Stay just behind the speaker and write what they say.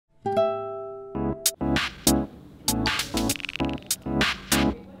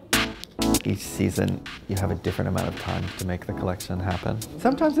each season you have a different amount of time to make the collection happen.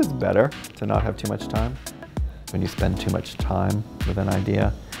 Sometimes it's better to not have too much time. When you spend too much time with an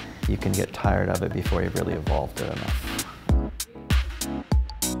idea, you can get tired of it before you've really evolved it enough.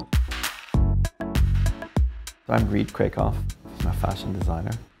 So I'm Krakoff. I'm a fashion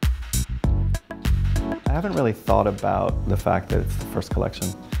designer. I haven't really thought about the fact that it's the first collection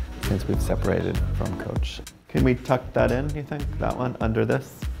since we've separated from Coach. Can we tuck that in, do you think? That one under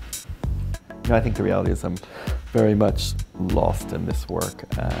this? I think the reality is I'm very much lost in this work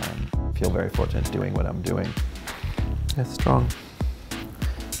and feel very fortunate doing what I'm doing. It's strong.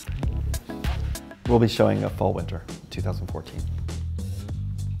 We'll be showing a fall-winter 2014.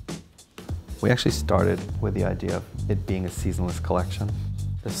 We actually started with the idea of it being a seasonless collection.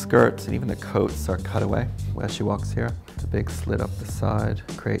 The skirts and even the coats are cut away as she walks here. It's a big slit up the side,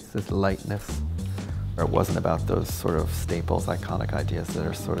 creates this lightness. Or it wasn't about those sort of staples, iconic ideas that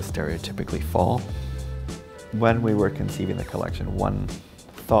are sort of stereotypically fall. When we were conceiving the collection, one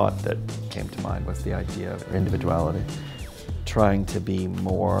thought that came to mind was the idea of individuality. Trying to be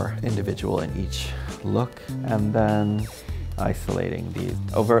more individual in each look, and then isolating these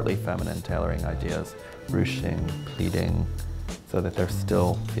overtly feminine tailoring ideas, ruching, pleating, so that they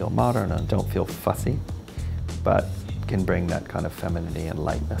still feel modern and don't feel fussy, but can bring that kind of femininity and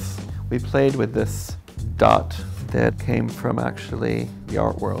lightness. We played with this dot that came from actually the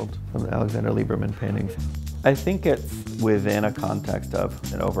art world, from the Alexander Lieberman paintings. I think it's within a context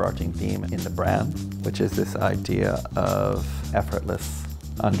of an overarching theme in the brand, which is this idea of effortless,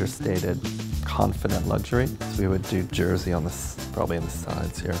 understated, confident luxury. So we would do jersey on this, probably on the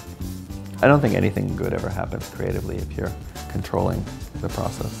sides here. I don't think anything good ever happens creatively if you're controlling the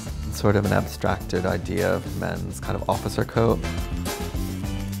process. It's sort of an abstracted idea of men's kind of officer coat.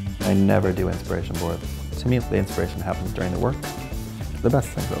 I never do inspiration boards. To me, the inspiration happens during the work. The best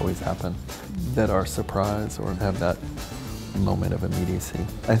things always happen that are surprise or have that moment of immediacy.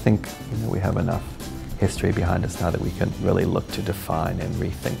 I think we have enough history behind us now that we can really look to define and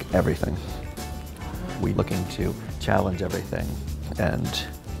rethink everything. We're looking to challenge everything and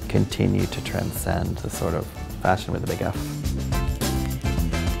continue to transcend the sort of fashion with a big F.